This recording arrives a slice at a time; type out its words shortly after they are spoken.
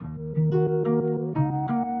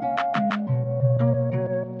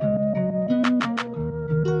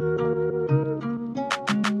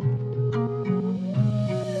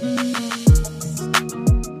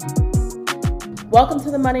Welcome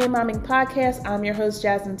to the Money and Momming Podcast. I'm your host,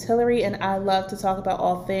 Jasmine Tillery, and I love to talk about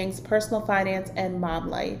all things personal finance and mom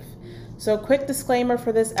life. So, quick disclaimer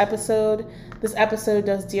for this episode. This episode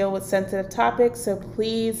does deal with sensitive topics, so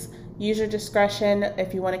please use your discretion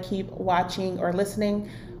if you want to keep watching or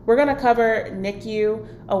listening. We're going to cover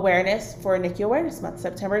NICU awareness for NICU Awareness Month.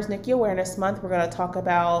 September is NICU Awareness Month. We're going to talk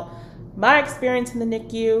about my experience in the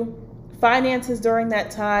NICU, finances during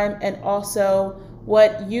that time, and also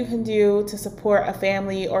what you can do to support a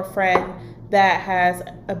family or friend that has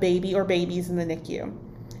a baby or babies in the NICU.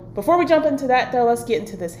 Before we jump into that though, let's get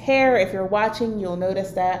into this hair. If you're watching, you'll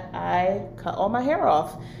notice that I cut all my hair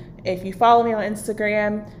off. If you follow me on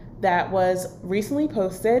Instagram, that was recently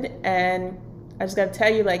posted, and I just gotta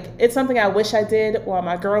tell you, it's something I wish I did while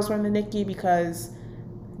my girls were in the NICU because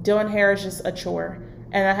doing hair is just a chore.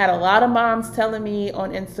 And I had a lot of moms telling me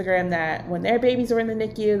on Instagram that when their babies were in the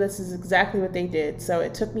NICU, this is exactly what they did. So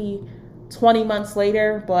it took me 20 months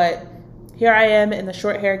later, but here I am in the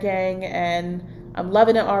short hair gang and I'm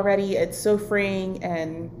loving it already. It's so freeing,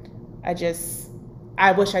 and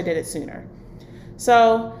I wish I did it sooner.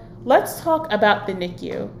 So let's talk about the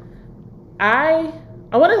NICU. I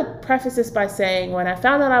want to preface this by saying when I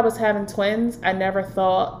found out I was having twins, I never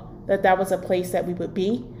thought that was a place that we would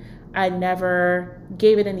be. I never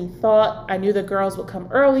gave it any thought. I knew the girls would come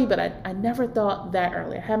early, but I never thought that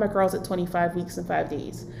early. I had my girls at 25 weeks and 5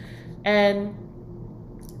 days. And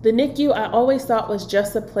the NICU I always thought was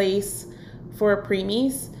just a place for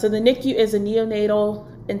preemies. So the NICU is a neonatal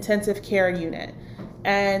intensive care unit,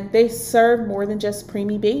 and they serve more than just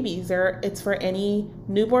preemie babies. It's for any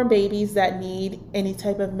newborn babies that need any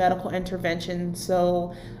type of medical intervention.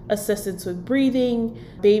 So assistance with breathing,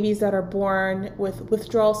 babies that are born with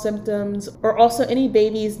withdrawal symptoms, or also any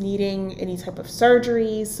babies needing any type of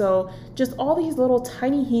surgery. So just all these little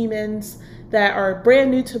tiny humans that are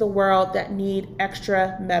brand new to the world that need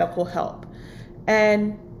extra medical help.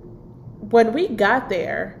 And when we got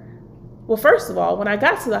there, well, first of all, when I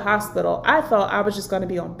got to the hospital, I thought I was just going to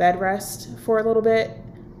be on bed rest for a little bit,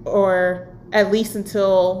 or at least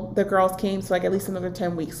until the girls came, so at least another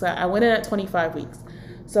 10 weeks. So I went in at 25 weeks.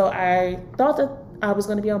 So I thought that I was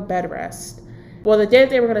going to be on bed rest. Well, the day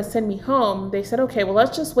that they were going to send me home, they said, okay, well,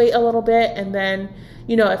 let's just wait a little bit. And then,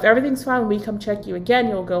 if everything's fine, we come check you again,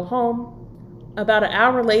 you'll go home. About an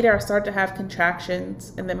hour later, I started to have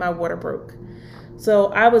contractions, and then my water broke.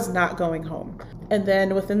 So I was not going home. And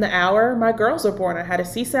then within the hour, my girls were born. I had a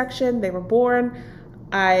C-section. They were born.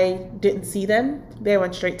 I didn't see them. They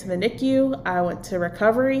went straight to the NICU. I went to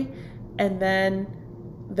recovery. And then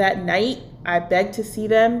that night, I begged to see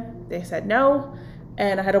them. They said no.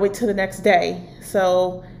 And I had to wait till the next day.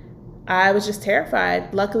 So I was just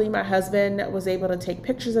terrified. Luckily, my husband was able to take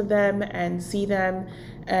pictures of them and see them.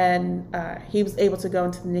 And he was able to go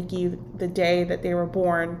into the NICU the day that they were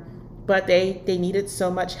born. But they needed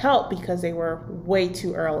so much help because they were way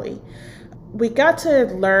too early. We got to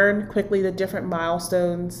learn quickly the different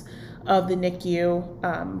milestones of the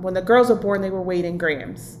NICU. When the girls were born, they were weighed in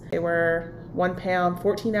grams. They were 1 pound,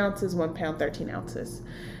 14 ounces, 1 pound, 13 ounces.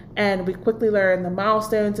 And we quickly learned the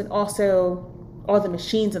milestones and also all the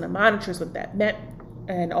machines and the monitors, what that meant,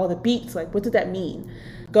 and all the beeps, what did that mean?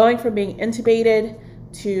 Going from being intubated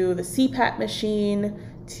to the CPAP machine,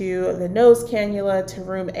 to the nose cannula, to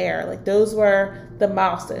room air. Those were the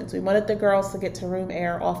milestones. We wanted the girls to get to room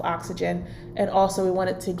air off oxygen, and also we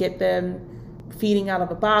wanted to get them feeding out of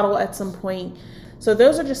a bottle at some point. So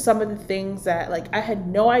those are just some of the things that I had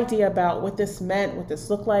no idea about what this meant, what this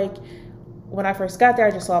looked like. When I first got there,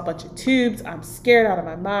 I just saw a bunch of tubes. I'm scared out of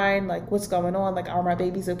my mind. What's going on? Are my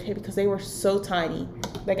babies okay? Because they were so tiny.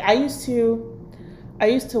 I used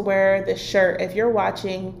to wear this shirt. If you're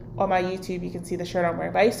watching on my YouTube, you can see the shirt I'm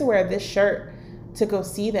wearing. But I used to wear this shirt to go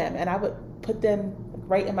see them, and I would put them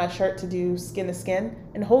right in my shirt to do skin to skin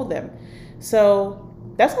and hold them. So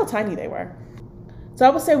that's how tiny they were. So I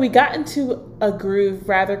would say we got into a groove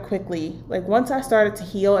rather quickly. Once I started to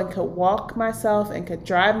heal and could walk myself and could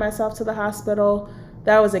drive myself to the hospital,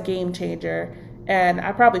 that was a game changer. And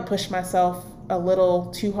I probably pushed myself a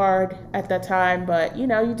little too hard at that time, but you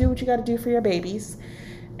do what you got to do for your babies.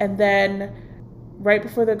 And then right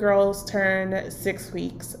before the girls turned 6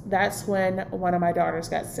 weeks, that's when one of my daughters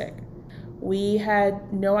got sick. We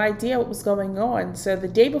had no idea what was going on. So the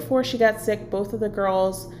day before she got sick, both of the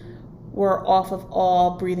girls were off of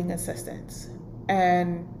all breathing assistance.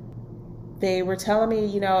 And they were telling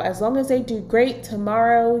me, as long as they do great,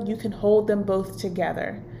 tomorrow you can hold them both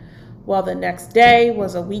together. Well, the next day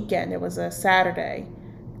was a weekend. It was a Saturday.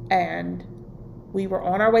 And we were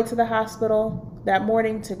on our way to the hospital that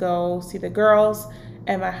morning to go see the girls.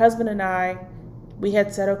 And my husband and I we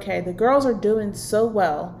had said, okay, the girls are doing so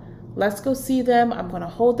well. Let's go see them. I'm going to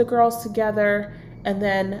hold the girls together. And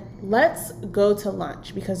then let's go to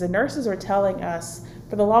lunch, because the nurses are telling us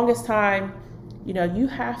for the longest time, you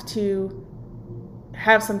have to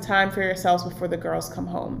have some time for yourselves before the girls come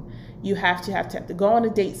home. You have to go on a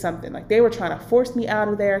date, something. Like, they were trying to force me out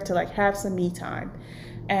of there to like have some me time.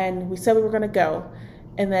 And we said we were going to go.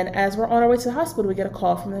 And then as we're on our way to the hospital, we get a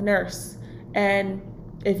call from the nurse. And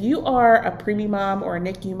if you are a preemie mom or a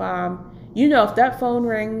NICU mom, if that phone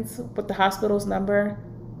rings with the hospital's number,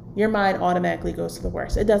 your mind automatically goes to the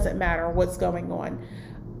worst. It doesn't matter what's going on.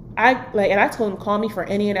 And I told him, call me for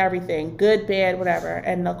any and everything, good, bad, whatever.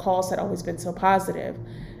 And the calls had always been so positive.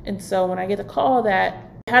 And so when I get a call that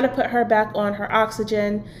I had to put her back on her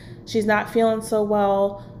oxygen, she's not feeling so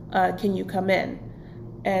well, can you come in?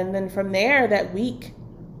 And then from there, that week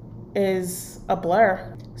is a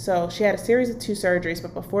blur. So she had a series of 2 surgeries,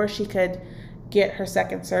 but before she could get her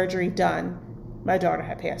second surgery done, my daughter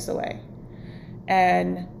had passed away.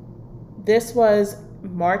 And this was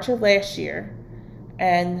March of last year.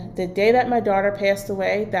 And the day that my daughter passed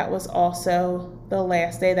away, that was also the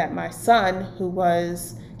last day that my son, who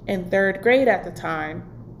was in 3rd grade at the time,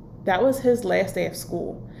 that was his last day of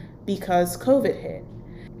school because COVID hit.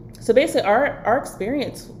 So basically our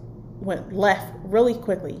experience went left really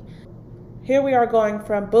quickly. Here we are going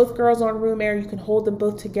from both girls on room air, you can hold them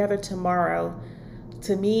both together tomorrow,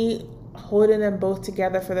 to me holding them both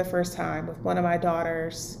together for the first time with one of my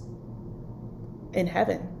daughters in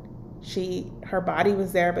heaven. Her body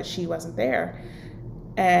was there, but she wasn't there.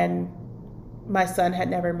 And my son had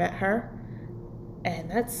never met her. And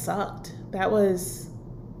that sucked. That was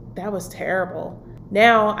terrible.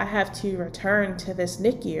 Now I have to return to this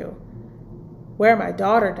NICU where my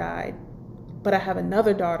daughter died, but I have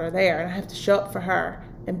another daughter there, and I have to show up for her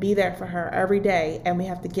and be there for her every day, and we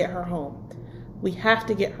have to get her home. We have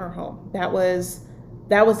to get her home. That was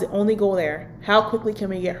the only goal there. How quickly can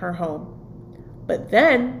we get her home? But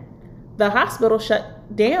then the hospital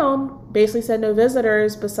shut down, basically said no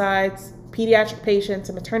visitors besides pediatric patients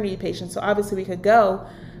and maternity patients. So obviously we could go,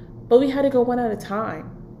 but we had to go one at a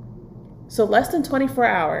time. So less than 24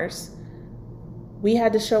 hours, we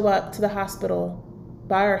had to show up to the hospital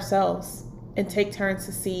by ourselves and take turns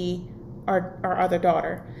to see our other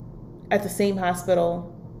daughter at the same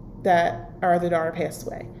hospital that our other daughter passed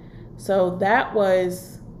away. So that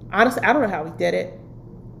was, honestly, I don't know how we did it.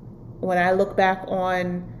 When I look back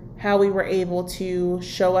on how we were able to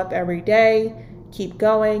show up every day, keep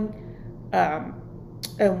going,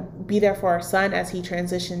 and be there for our son as he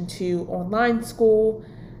transitioned to online school,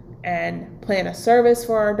 and plan a service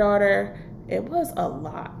for our daughter, it was a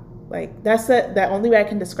lot. Like, that's the only way I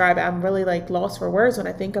can describe it. I'm really like lost for words when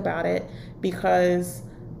I think about it, because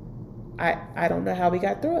I don't know how we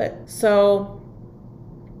got through it. So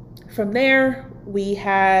from there, we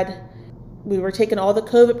were taking all the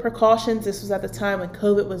COVID precautions. This was at the time when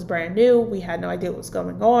COVID was brand new. We had no idea what was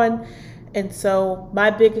going on. And so my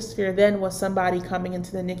biggest fear then was somebody coming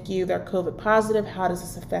into the NICU, they're COVID positive. How does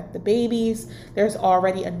this affect the babies? There's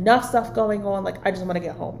already enough stuff going on. Like, I just want to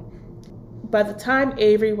get home. By the time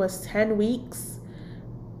Avery was 10 weeks,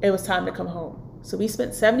 it was time to come home. So we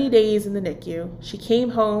spent 70 days in the NICU. She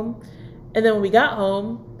came home. And then when we got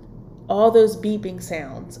home, all those beeping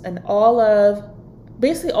sounds and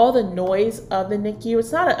basically all the noise of the NICU.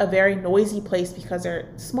 It's not a very noisy place because they're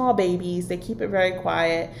small babies. They keep it very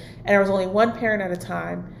quiet. And there was only one parent at a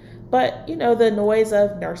time. But, the noise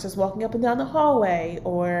of nurses walking up and down the hallway,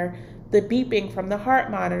 or the beeping from the heart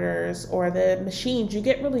monitors or the machines, you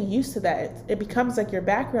get really used to that. It becomes like your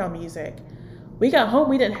background music. We got home,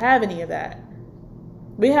 we didn't have any of that.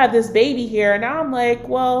 We had this baby here, and now I'm like,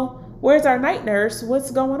 well, where's our night nurse?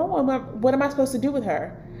 What's going on? What am I supposed to do with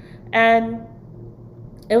her? And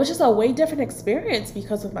it was just a way different experience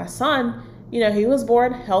because of my son. He was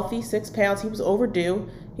born healthy, 6 pounds. He was overdue.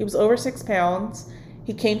 He was over 6 pounds.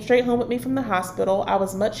 He came straight home with me from the hospital. I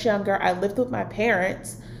was much younger. I lived with my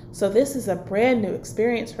parents. So this is a brand new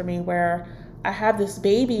experience for me, where I have this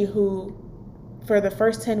baby who, for the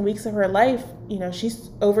first 10 weeks of her life, she's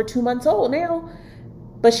over 2 months old now,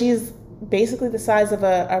 but she's basically the size of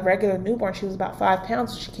a regular newborn. She was about 5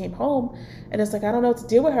 pounds when she came home. And it's like, I don't know what to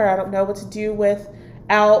do with her. I don't know what to do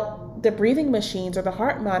without the breathing machines or the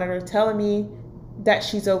heart monitor telling me that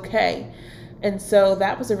she's okay. And so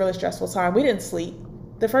that was a really stressful time. We didn't sleep.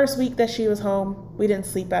 The first week that she was home, we didn't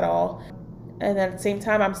sleep at all. And then at the same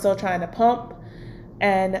time, I'm still trying to pump,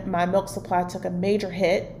 and my milk supply took a major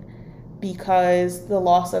hit because the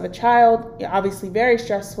loss of a child, obviously very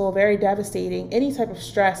stressful, very devastating. Any type of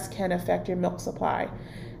stress can affect your milk supply.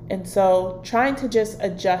 And so trying to just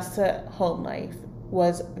adjust to home life,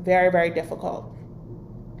 was very, very difficult.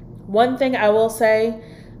 One thing I will say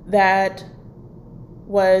that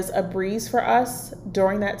was a breeze for us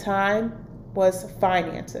during that time was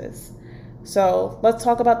finances. So let's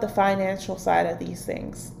talk about the financial side of these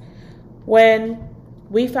things. When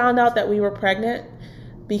we found out that we were pregnant,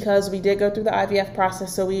 because we did go through the IVF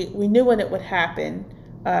process, so we knew when it would happen.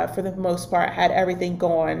 For the most part, had everything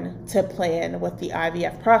gone to plan with the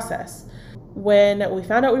IVF process. When we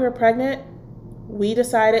found out we were pregnant, we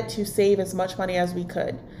decided to save as much money as we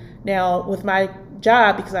could. Now, with my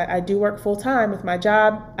job, because I do work full time, with my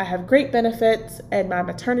job, I have great benefits, and my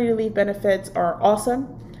maternity leave benefits are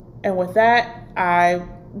awesome. And with that, I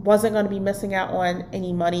wasn't going to be missing out on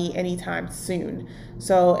any money anytime soon.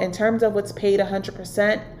 So in terms of what's paid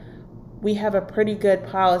 100%, we have a pretty good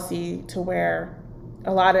policy to where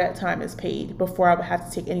a lot of that time is paid before I would have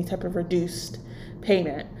to take any type of reduced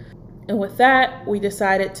payment. And with that, we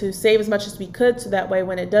decided to save as much as we could, so that way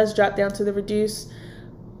when it does drop down to the reduced,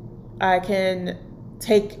 I can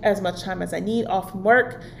take as much time as I need off from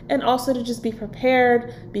work, and also to just be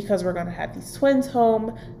prepared because we're going to have these twins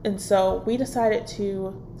home. And so we decided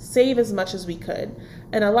to save as much as we could.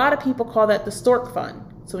 And a lot of people call that the stork fund.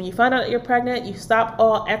 So when you find out that you're pregnant, you stop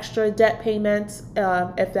all extra debt payments,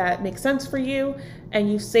 if that makes sense for you,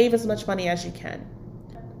 and you save as much money as you can.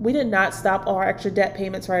 We did not stop all our extra debt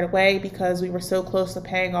payments right away because we were so close to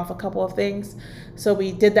paying off a couple of things. So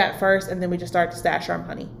we did that first, and then we just started to stash our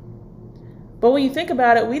money. But when you think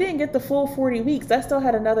about it, we didn't get the full 40 weeks. I still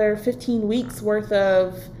had another 15 weeks worth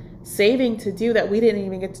of saving to do that we didn't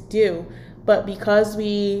even get to do. But because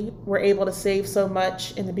we were able to save so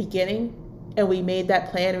much in the beginning, and we made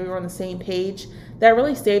that plan and we were on the same page, that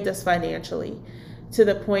really saved us financially, to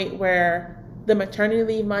the point where the maternity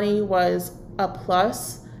leave money was a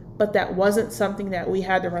plus, but that wasn't something that we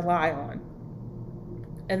had to rely on.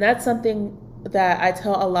 And that's something that I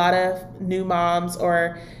tell a lot of new moms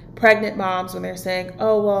or pregnant moms when they're saying,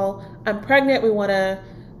 oh, well, I'm pregnant, we want to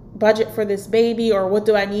budget for this baby, or what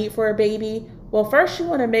do I need for a baby? Well, first you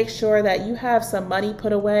want to make sure that you have some money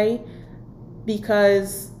put away,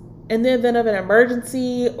 because in the event of an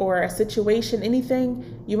emergency or a situation,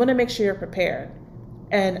 anything, you want to make sure you're prepared.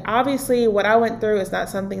 And obviously what I went through is not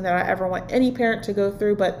something that I ever want any parent to go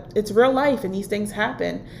through, but it's real life and these things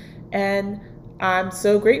happen. And I'm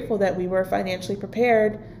so grateful that we were financially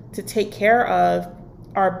prepared to take care of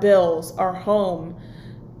our bills, our home,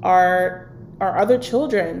 our other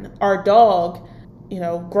children, our dog,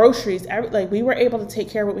 groceries. Like, we were able to take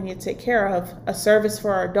care of what we need to take care of, a service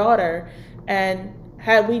for our daughter. And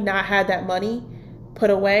had we not had that money put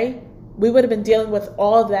away, we would have been dealing with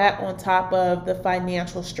all of that on top of the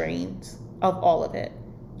financial strains of all of it.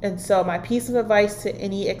 And so my piece of advice to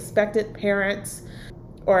any expectant parents,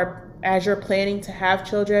 or as you're planning to have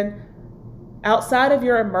children, outside of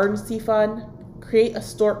your emergency fund, create a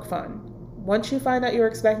stork fund. Once you find out you're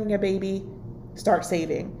expecting a baby, start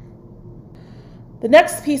saving. The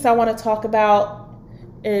next piece I want to talk about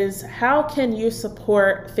is how can you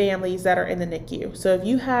support families that are in the NICU. So if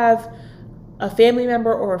you have a family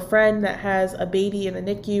member or a friend that has a baby in the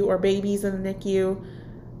NICU or babies in the NICU,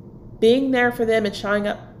 being there for them and showing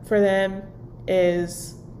up for them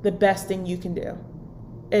is the best thing you can do.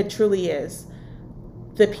 It truly is.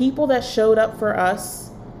 The people that showed up for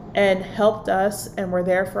us and helped us and were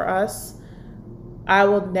there for us, I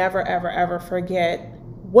will never, ever, ever forget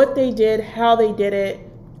what they did, how they did it,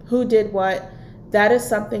 who did what. That is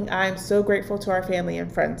something I'm so grateful to our family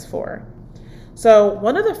and friends for. So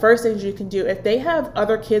one of the first things you can do, if they have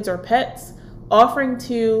other kids or pets, offering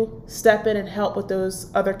to step in and help with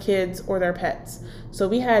those other kids or their pets. So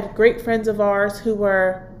we had great friends of ours who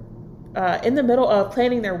were in the middle of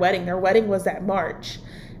planning their wedding. Their wedding was that March,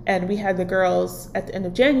 and we had the girls at the end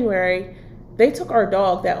of January. They took our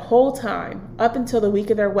dog that whole time up until the week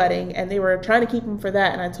of their wedding, and they were trying to keep him for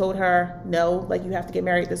that. And I told her, no, like, you have to get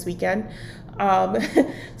married this weekend.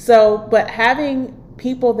 But having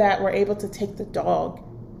people that were able to take the dog,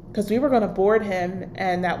 because we were going to board him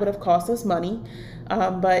and that would have cost us money.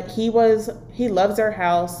 But he loves our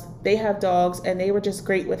house. They have dogs and they were just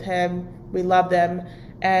great with him. We love them.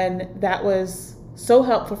 And that was so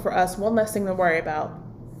helpful for us. One less thing to worry about.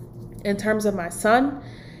 In terms of my son,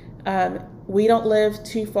 we don't live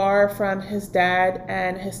too far from his dad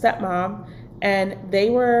and his stepmom, and they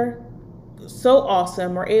were so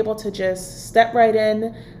awesome. We're able to just step right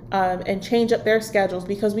in and change up their schedules,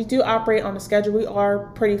 because we do operate on a schedule. We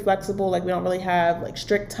are pretty flexible. Like, we don't really have like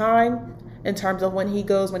strict time in terms of when he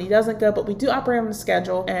goes, when he doesn't go, but we do operate on a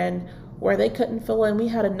schedule. And where they couldn't fill in, we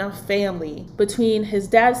had enough family between his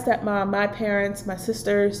dad's stepmom, my parents, my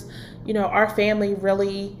sisters. Our family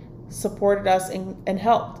really supported us and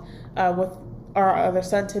helped with our other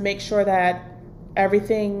son to make sure that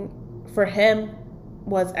everything for him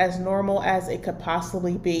was as normal as it could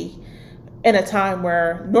possibly be in a time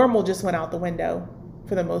where normal just went out the window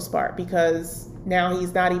for the most part, because now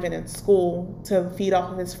he's not even in school to feed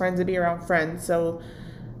off of his friends and be around friends. So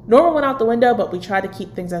normal went out the window, but we tried to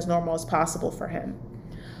keep things as normal as possible for him.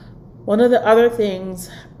 One of the other things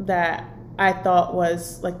that I thought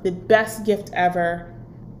was like the best gift ever,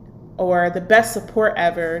 or the best support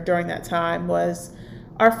ever during that time, was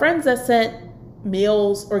our friends that sent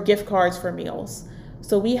meals or gift cards for meals.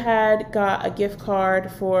 So we had got a gift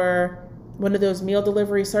card for one of those meal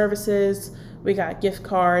delivery services. We got gift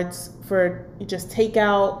cards for just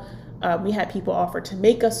takeout. We had people offer to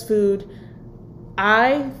make us food.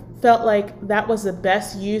 I felt like that was the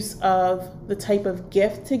best use of the type of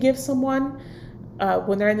gift to give someone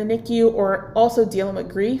when they're in the NICU, or also dealing with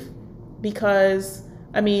grief, because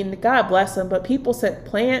I mean, God bless them, but people sent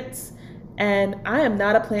plants, and I am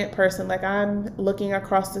not a plant person. Like, I'm looking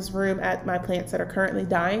across this room at my plants that are currently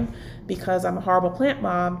dying because I'm a horrible plant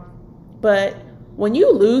mom. But when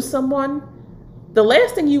you lose someone, the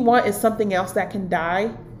last thing you want is something else that can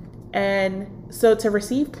die. And so to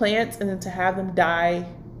receive plants and then to have them die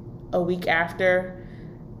a week after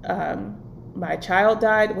my child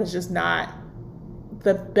died was just not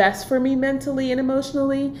the best for me mentally and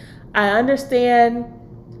emotionally. I understand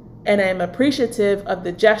and I'm appreciative of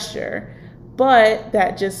the gesture, but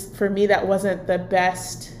that just, for me, that wasn't the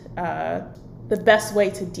best way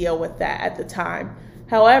to deal with that at the time.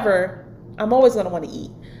 However, I'm always going to want to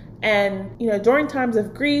eat. And, during times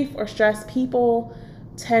of grief or stress, people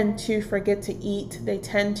tend to forget to eat. They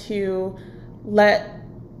tend to let,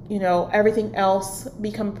 everything else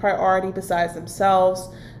become a priority besides themselves.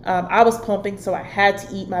 I was pumping, so I had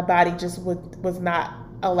to eat. My body just was not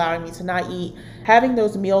allowing me to not eat. Having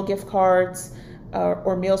those meal gift cards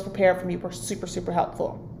or meals prepared for me were super, super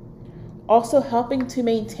helpful. Also, helping to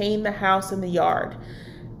maintain the house and the yard.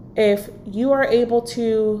 If you are able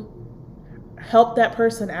to help that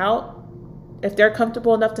person out, if they're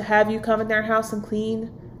comfortable enough to have you come in their house and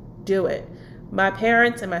clean, do it. My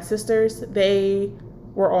parents and my sisters, they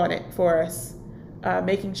were on it for us,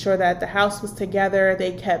 making sure that the house was together.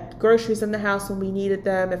 They kept groceries in the house when we needed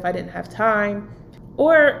them if I didn't have time.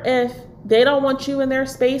 Or if they don't want you in their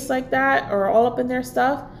space like that or all up in their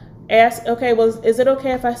stuff, ask, okay, well, is it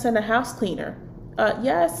okay if I send a house cleaner?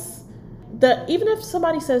 Yes. Even if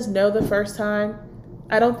somebody says no the first time,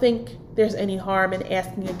 I don't think there's any harm in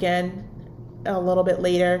asking again a little bit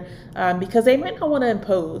later, because they might not want to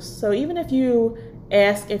impose. So even if you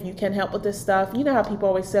ask if you can help with this stuff, you know how people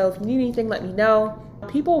always say, if you need anything, let me know.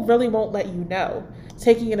 People really won't let you know.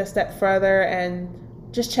 Taking it a step further and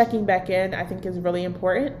just checking back in, I think, is really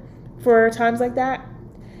important for times like that.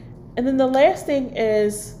 And then the last thing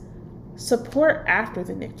is support after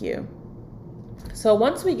the NICU. So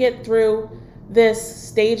once we get through this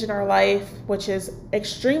stage in our life, which is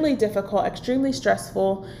extremely difficult, extremely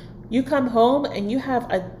stressful, you come home and you have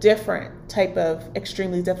a different type of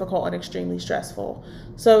extremely difficult and extremely stressful.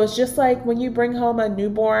 So it's just like when you bring home a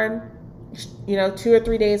newborn, 2 or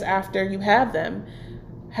 3 days after you have them,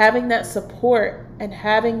 having that support and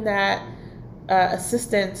having that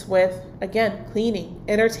assistance with, again, cleaning,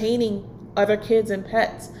 entertaining other kids and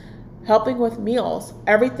pets, helping with meals,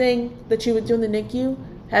 everything that you would do in the NICU,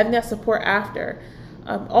 having that support after.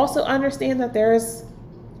 Also understand that there's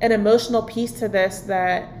an emotional piece to this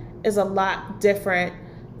that is a lot different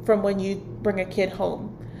from when you bring a kid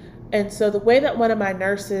home. And so the way that one of my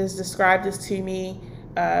nurses described this to me,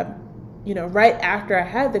 right after I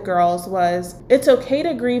had the girls, was it's okay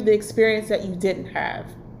to grieve the experience that you didn't have.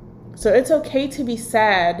 So it's okay to be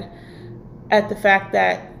sad at the fact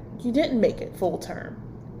that you didn't make it full term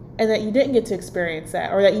and that you didn't get to experience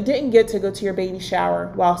that, or that you didn't get to go to your baby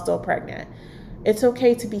shower while still pregnant. It's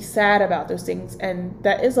okay to be sad about those things, and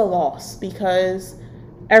that is a loss because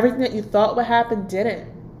everything that you thought would happen didn't.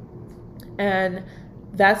 And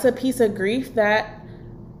that's a piece of grief that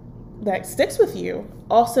sticks with you.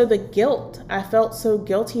 Also, the guilt. I felt so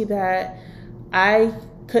guilty that I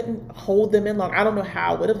couldn't hold them in long. I don't know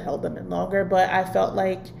how I would have held them in longer, but I felt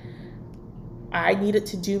like I needed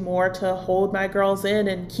to do more to hold my girls in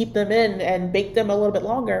and keep them in and bake them a little bit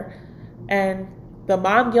longer. And the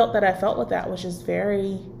mom guilt that I felt with that was just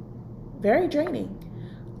very, very draining.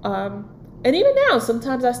 And even now,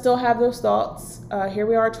 sometimes I still have those thoughts. Here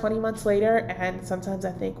we are 20 months later, and sometimes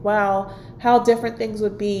I think, wow, how different things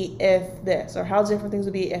would be if this, or how different things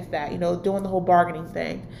would be if that, doing the whole bargaining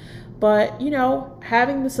thing. But,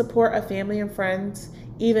 having the support of family and friends,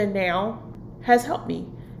 even now, has helped me.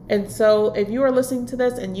 And so if you are listening to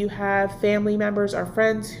this and you have family members or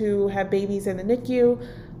friends who have babies in the NICU,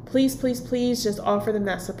 please, please, please just offer them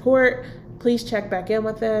that support. Please check back in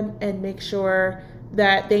with them and make sure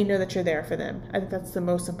that they know that you're there for them. I think that's the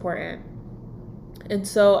most important. And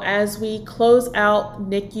so as we close out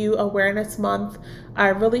NICU Awareness Month, I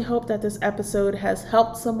really hope that this episode has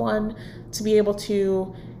helped someone to be able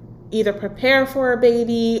to either prepare for a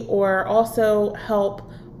baby or also help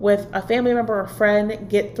with a family member or friend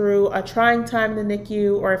get through a trying time in the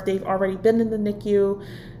NICU, or if they've already been in the NICU,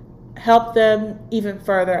 help them even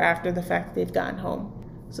further after the fact that they've gotten home.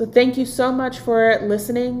 So thank you so much for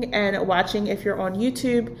listening and watching if you're on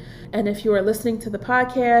YouTube. And if you are listening to the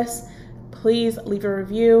podcast, please leave a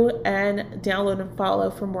review and download and follow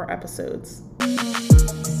for more episodes.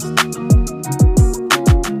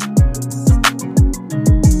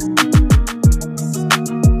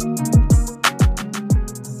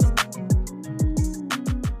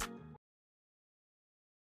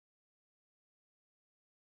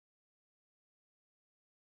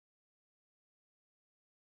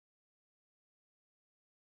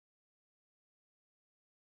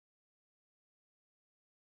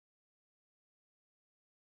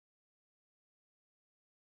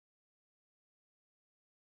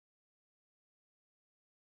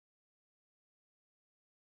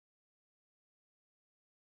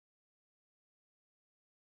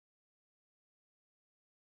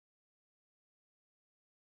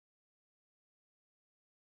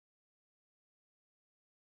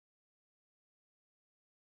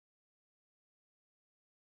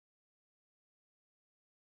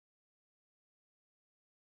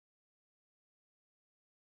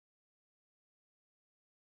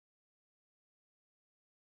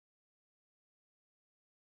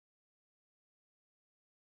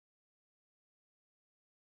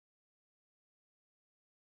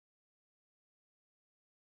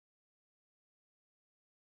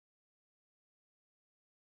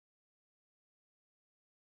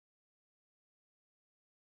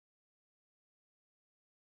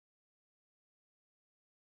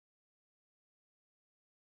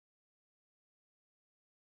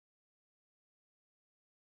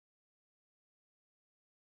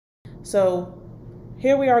 So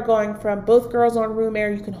here we are going from both girls on room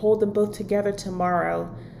air, you can hold them both together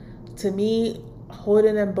tomorrow, to me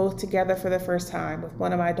holding them both together for the first time with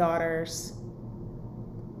one of my daughters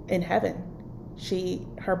in heaven.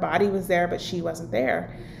 Her body was there, but she wasn't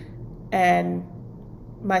there. And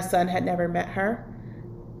my son had never met her.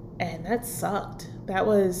 And that sucked. That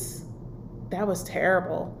was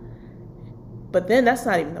terrible. But then that's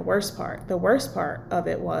not even the worst part. The worst part of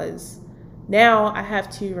it was, now I have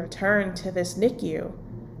to return to this NICU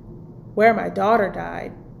where my daughter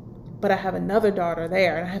died, but I have another daughter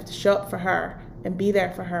there, and I have to show up for her and be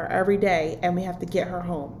there for her every day, and we have to get her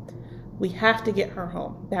home. We have to get her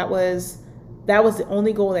home. That was the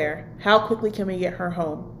only goal there. How quickly can we get her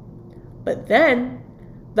home? But then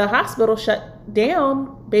the hospital shut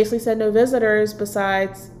down, basically said no visitors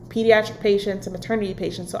besides pediatric patients and maternity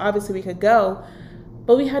patients. So obviously we could go,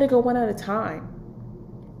 but we had to go one at a time.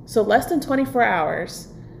 So less than 24 hours,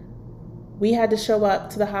 we had to show up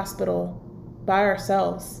to the hospital by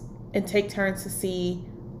ourselves and take turns to see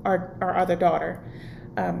our other daughter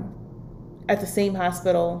at the same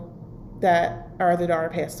hospital that our other daughter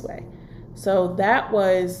passed away. So that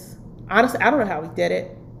was, honestly, I don't know how we did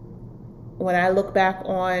it. When I look back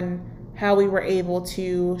on how we were able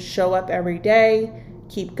to show up every day,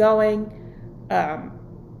 keep going,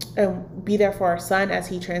 and be there for our son as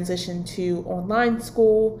he transitioned to online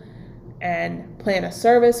school and plan a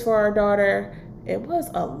service for our daughter, it was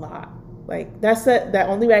a lot. Like, that's the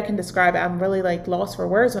only way I can describe it. I'm really like lost for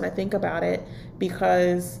words when I think about it,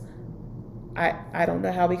 because I don't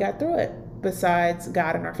know how we got through it besides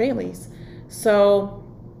God and our families. So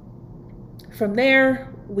from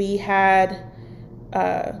there, we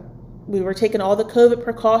were taking all the COVID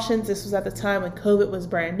precautions. This was at the time when COVID was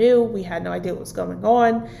brand new. We had no idea what was going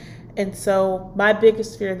on. And so my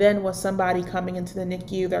biggest fear then was somebody coming into the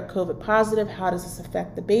NICU, they're COVID positive. How does this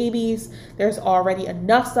affect the babies? There's already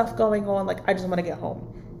enough stuff going on. Like, I just want to get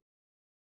home.